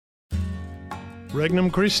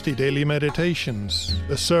Regnum Christi Daily Meditations,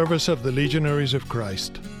 the service of the Legionaries of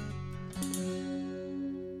Christ.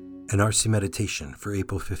 An RC Meditation for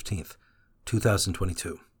April 15th,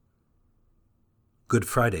 2022. Good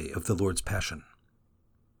Friday of the Lord's Passion.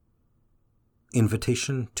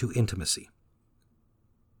 Invitation to Intimacy.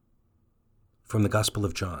 From the Gospel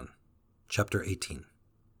of John, chapter 18.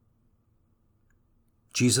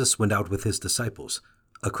 Jesus went out with his disciples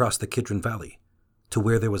across the Kidron Valley to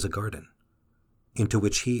where there was a garden, into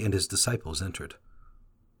which he and his disciples entered.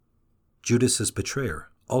 Judas, his betrayer,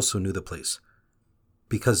 also knew the place,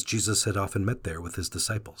 because Jesus had often met there with his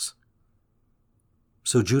disciples.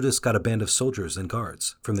 So Judas got a band of soldiers and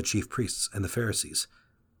guards from the chief priests and the Pharisees,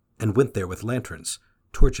 and went there with lanterns,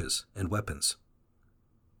 torches, and weapons.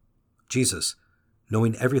 Jesus,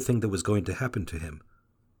 knowing everything that was going to happen to him,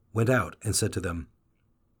 went out and said to them,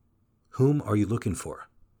 "Whom are you looking for?"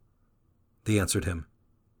 They answered him,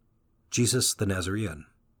 "Jesus the Nazarene."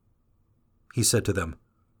 He said to them,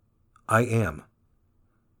 "I am."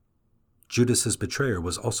 Judas, his betrayer,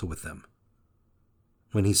 was also with them.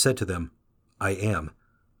 When he said to them, "I am,"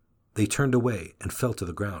 they turned away and fell to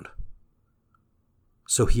the ground.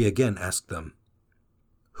 So he again asked them,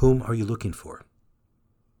 "Whom are you looking for?"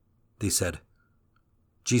 They said,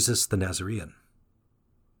 "Jesus the Nazarene."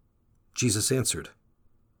 Jesus answered,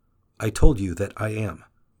 "I told you that I am.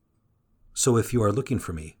 So if you are looking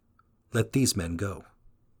for me, let these men go."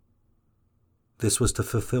 This was to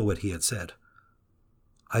fulfill what he had said,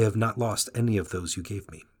 "I have not lost any of those you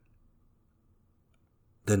gave me."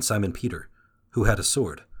 Then Simon Peter, who had a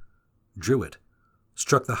sword, drew it,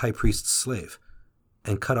 struck the high priest's slave,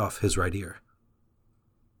 and cut off his right ear.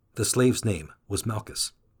 The slave's name was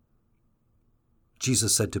Malchus.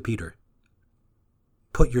 Jesus said to Peter,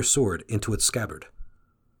 "Put your sword into its scabbard.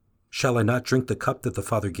 Shall I not drink the cup that the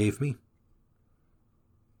Father gave me?"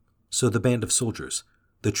 So the band of soldiers,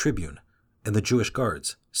 the tribune, and the Jewish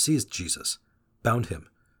guards seized Jesus, bound him,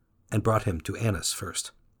 and brought him to Annas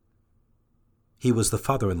first. He was the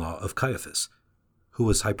father-in-law of Caiaphas, who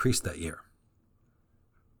was high priest that year.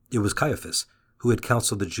 It was Caiaphas who had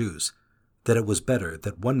counseled the Jews that it was better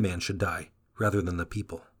that one man should die rather than the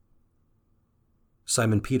people.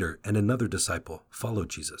 Simon Peter and another disciple followed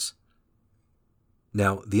Jesus.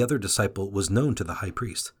 Now the other disciple was known to the high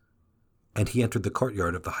priest, and he entered the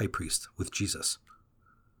courtyard of the high priest with Jesus.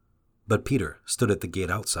 But Peter stood at the gate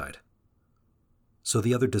outside. So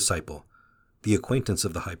the other disciple, the acquaintance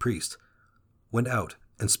of the high priest, went out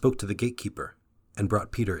and spoke to the gatekeeper and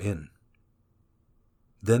brought Peter in.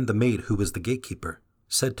 Then the maid who was the gatekeeper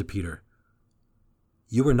said to Peter,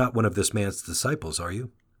 "You are not one of this man's disciples, are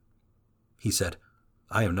you?" He said,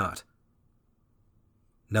 "I am not."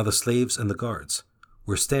 Now the slaves and the guards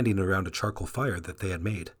were standing around a charcoal fire that they had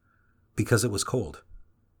made, because it was cold,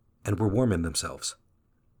 and were warming themselves.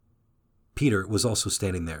 Peter was also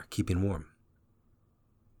standing there, keeping warm.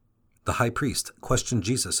 The high priest questioned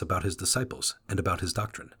Jesus about his disciples and about his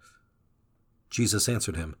doctrine. Jesus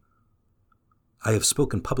answered him, "I have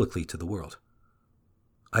spoken publicly to the world.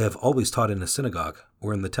 I have always taught in a synagogue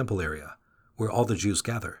or in the temple area, where all the Jews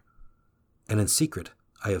gather, and in secret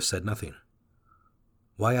I have said nothing.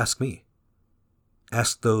 Why ask me?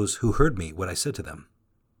 Ask those who heard me what I said to them.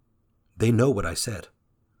 They know what I said."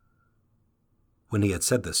 When he had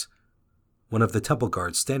said this, one of the temple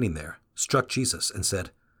guards standing there struck Jesus and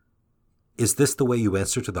said, "Is this the way you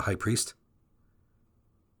answer to the high priest?"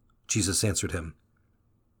 Jesus answered him,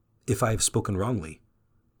 "If I have spoken wrongly,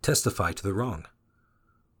 testify to the wrong.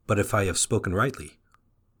 But if I have spoken rightly,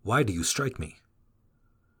 why do you strike me?"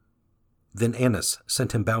 Then Annas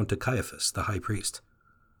sent him bound to Caiaphas, the high priest.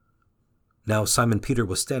 Now Simon Peter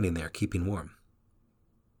was standing there keeping warm.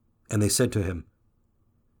 And they said to him,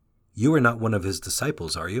 "You are not one of his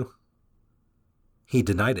disciples, are you?" He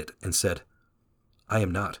denied it and said, "I am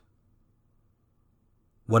not."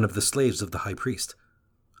 One of the slaves of the high priest,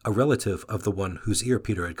 a relative of the one whose ear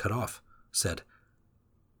Peter had cut off, said,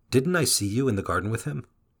 "Didn't I see you in the garden with him?"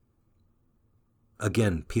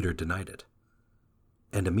 Again Peter denied it,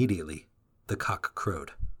 and immediately the cock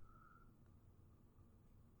crowed.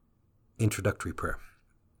 Introductory Prayer.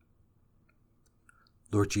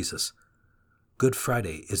 Lord Jesus, Good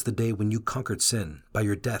Friday is the day when you conquered sin by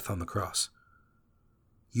your death on the cross.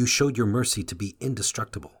 You showed your mercy to be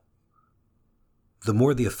indestructible. The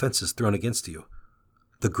more the offenses thrown against you,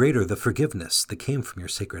 the greater the forgiveness that came from your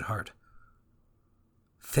sacred heart.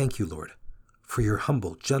 Thank you, Lord, for your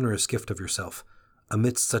humble, generous gift of yourself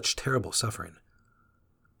amidst such terrible suffering.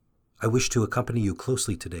 I wish to accompany you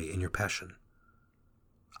closely today in your passion.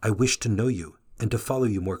 I wish to know you and to follow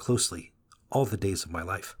you more closely all the days of my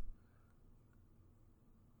life.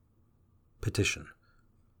 Petition.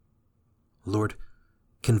 Lord,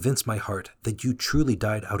 convince my heart that you truly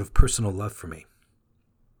died out of personal love for me.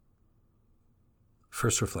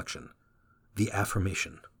 First reflection. The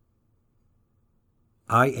affirmation.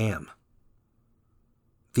 I am.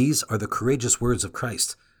 These are the courageous words of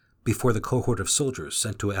Christ before the cohort of soldiers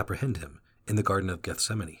sent to apprehend him in the Garden of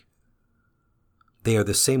Gethsemane. They are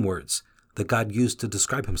the same words that God used to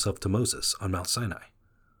describe himself to Moses on Mount Sinai.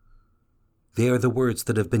 They are the words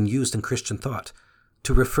that have been used in Christian thought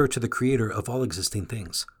to refer to the Creator of all existing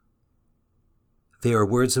things. They are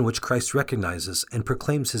words in which Christ recognizes and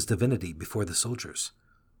proclaims his divinity before the soldiers.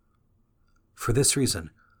 For this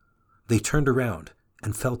reason, they turned around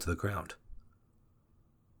and fell to the ground.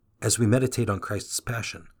 As we meditate on Christ's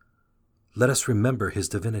passion, let us remember his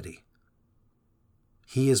divinity.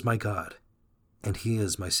 He is my God, and he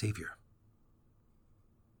is my Savior.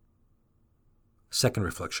 Second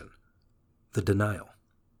reflection. The denial.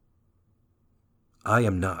 I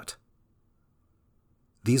am not.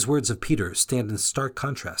 These words of Peter stand in stark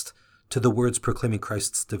contrast to the words proclaiming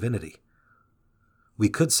Christ's divinity. We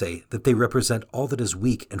could say that they represent all that is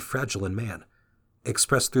weak and fragile in man,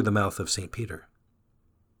 expressed through the mouth of St. Peter.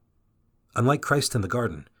 Unlike Christ in the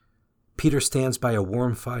garden, Peter stands by a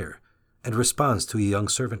warm fire and responds to a young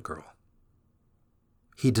servant girl.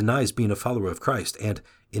 He denies being a follower of Christ and,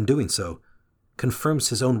 in doing so, confirms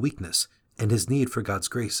his own weakness and his need for God's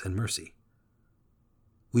grace and mercy.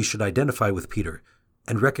 We should identify with Peter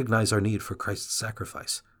and recognize our need for Christ's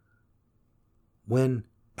sacrifice. When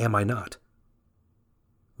am I not?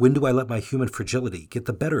 When do I let my human fragility get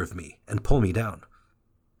the better of me and pull me down?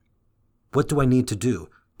 What do I need to do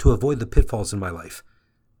to avoid the pitfalls in my life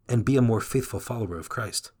and be a more faithful follower of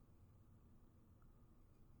Christ?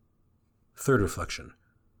 Third reflection.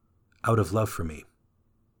 Out of love for me.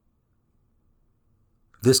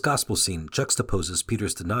 This gospel scene juxtaposes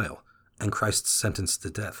Peter's denial and Christ's sentence to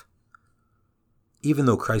death. Even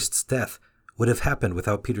though Christ's death would have happened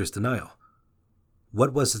without Peter's denial,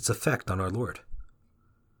 what was its effect on our Lord?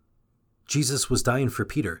 Jesus was dying for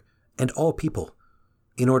Peter and all people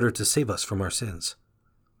in order to save us from our sins.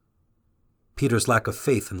 Peter's lack of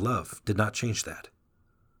faith and love did not change that.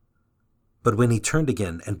 But when he turned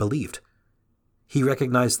again and believed, he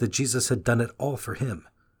recognized that Jesus had done it all for him,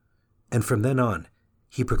 and from then on,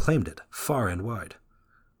 he proclaimed it far and wide.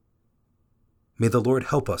 May the Lord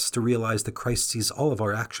help us to realize that Christ sees all of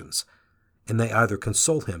our actions, and they either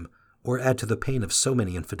console him or add to the pain of so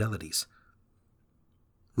many infidelities.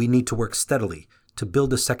 We need to work steadily to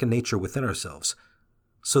build a second nature within ourselves,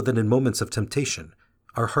 so that in moments of temptation,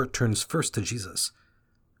 our heart turns first to Jesus,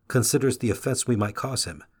 considers the offense we might cause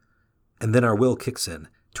him, and then our will kicks in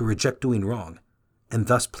to reject doing wrong, and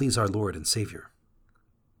thus please our Lord and Savior.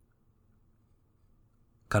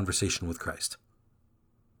 Conversation with Christ.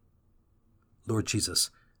 Lord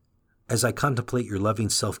Jesus, as I contemplate your loving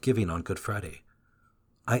self-giving on Good Friday,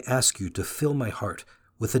 I ask you to fill my heart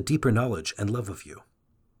with a deeper knowledge and love of you.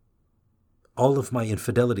 All of my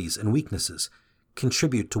infidelities and weaknesses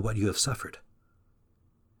contribute to what you have suffered.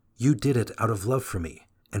 You did it out of love for me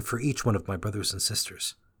and for each one of my brothers and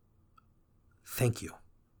sisters. Thank you.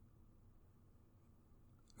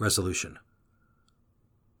 Resolution.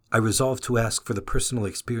 I resolve to ask for the personal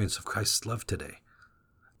experience of Christ's love today,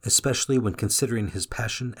 especially when considering his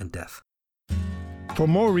passion and death. For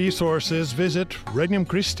more resources, visit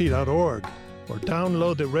regnumchristi.org or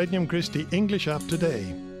download the Regnum Christi English app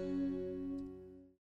today.